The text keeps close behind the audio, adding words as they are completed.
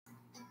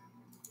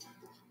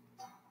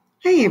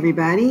Hey,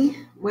 everybody.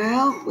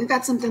 Well, we've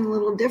got something a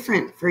little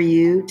different for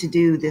you to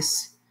do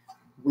this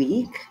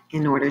week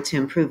in order to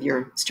improve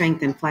your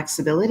strength and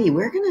flexibility.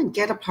 We're going to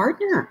get a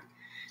partner.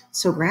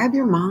 So grab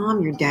your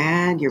mom, your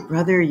dad, your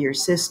brother, your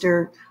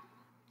sister,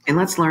 and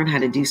let's learn how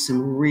to do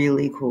some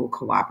really cool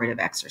cooperative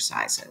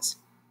exercises.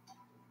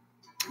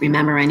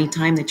 Remember,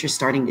 anytime that you're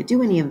starting to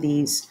do any of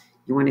these,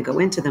 you want to go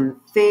into them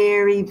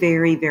very,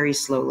 very, very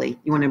slowly.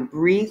 You want to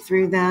breathe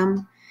through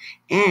them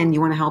and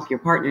you want to help your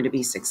partner to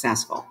be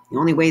successful. The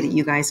only way that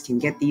you guys can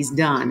get these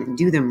done and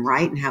do them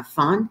right and have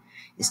fun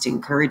is to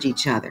encourage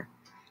each other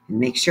and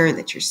make sure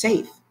that you're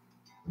safe.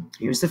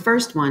 Here's the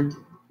first one,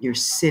 your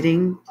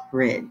sitting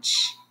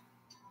bridge.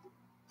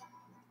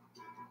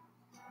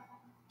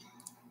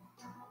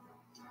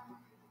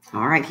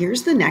 All right,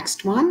 here's the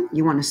next one.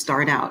 You want to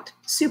start out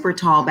super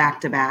tall back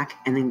to back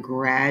and then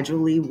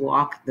gradually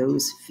walk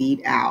those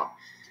feet out.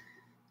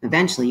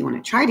 Eventually, you want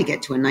to try to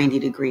get to a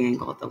 90-degree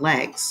angle at the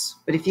legs.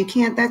 But if you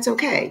can't, that's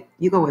okay.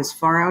 You go as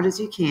far out as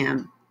you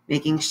can,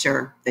 making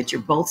sure that you're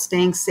both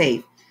staying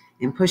safe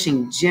and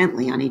pushing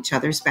gently on each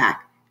other's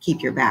back.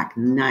 Keep your back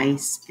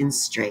nice and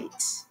straight.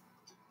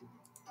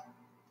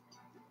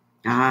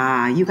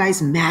 You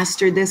guys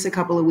mastered this a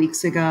couple of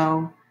weeks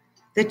ago.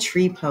 The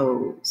tree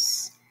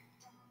pose.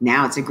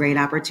 Now it's a great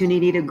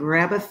opportunity to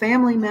grab a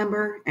family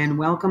member and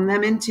welcome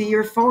them into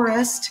your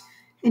forest,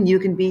 and you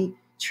can be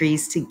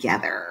trees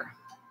together.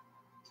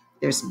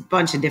 There's a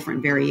bunch of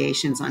different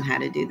variations on how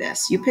to do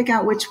this. You pick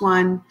out which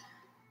one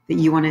that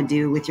you want to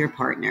do with your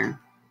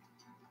partner.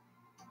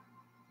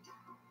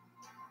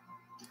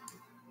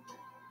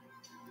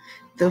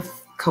 The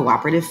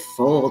cooperative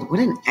fold. What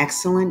an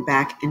excellent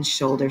back and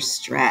shoulder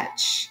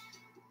stretch.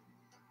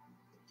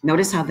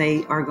 Notice how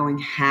they are going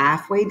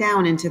halfway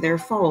down into their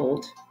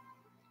fold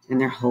and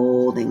they're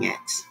holding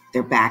it.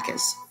 Their back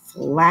is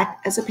flat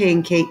as a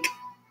pancake.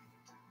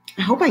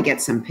 I hope I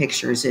get some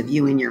pictures of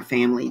you and your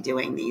family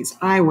doing these.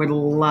 I would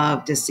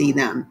love to see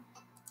them.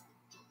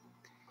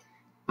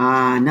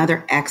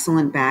 Another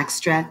excellent back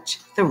stretch,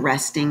 the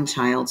resting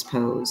child's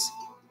pose.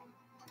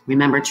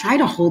 Remember, try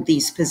to hold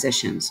these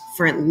positions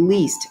for at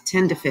least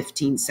 10 to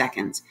 15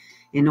 seconds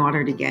in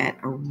order to get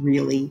a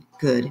really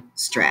good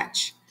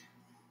stretch.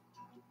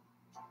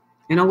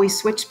 And always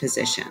switch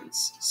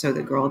positions. So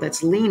the girl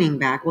that's leaning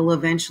back will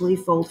eventually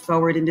fold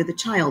forward into the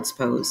child's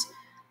pose,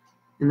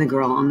 and the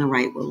girl on the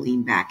right will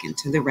lean back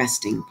into the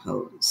resting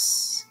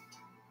pose.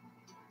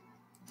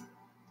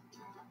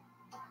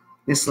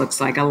 This looks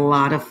like a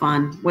lot of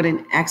fun. What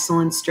an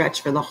excellent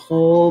stretch for the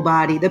whole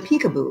body, the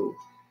peekaboo.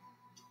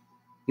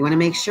 You want to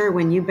make sure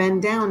when you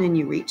bend down and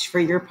you reach for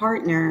your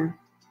partner,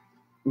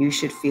 you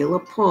should feel a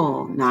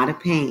pull, not a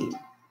pain.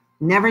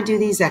 Never do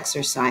these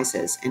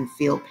exercises and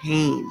feel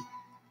pain.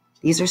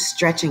 These are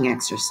stretching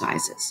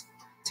exercises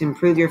to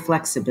improve your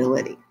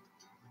flexibility.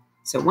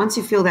 So once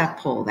you feel that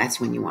pull,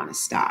 that's when you want to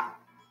stop.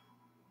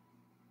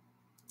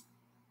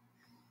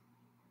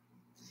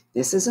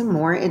 This is a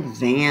more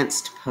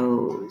advanced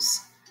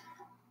pose.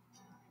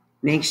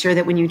 Make sure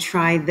that when you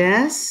try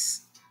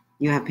this,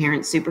 you have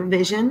parent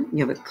supervision,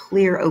 you have a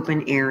clear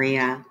open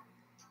area,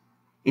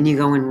 and you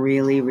go in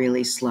really,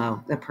 really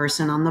slow. The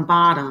person on the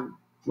bottom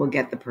will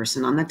get the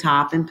person on the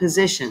top in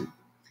position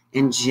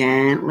and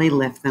gently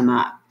lift them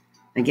up.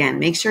 Again,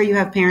 make sure you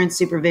have parent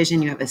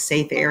supervision, you have a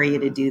safe area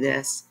to do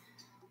this.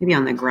 Maybe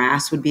on the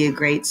grass would be a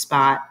great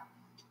spot.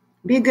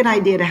 It'd be a good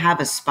idea to have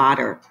a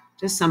spotter,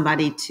 just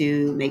somebody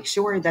to make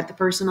sure that the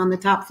person on the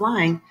top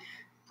flying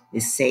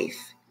is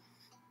safe.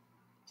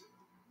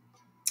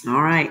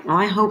 All right, well,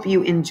 I hope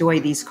you enjoy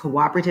these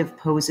cooperative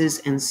poses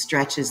and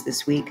stretches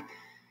this week.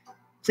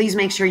 Please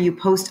make sure you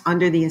post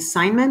under the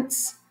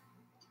assignments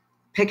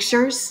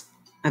pictures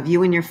of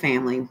you and your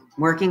family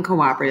working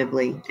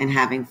cooperatively and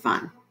having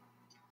fun.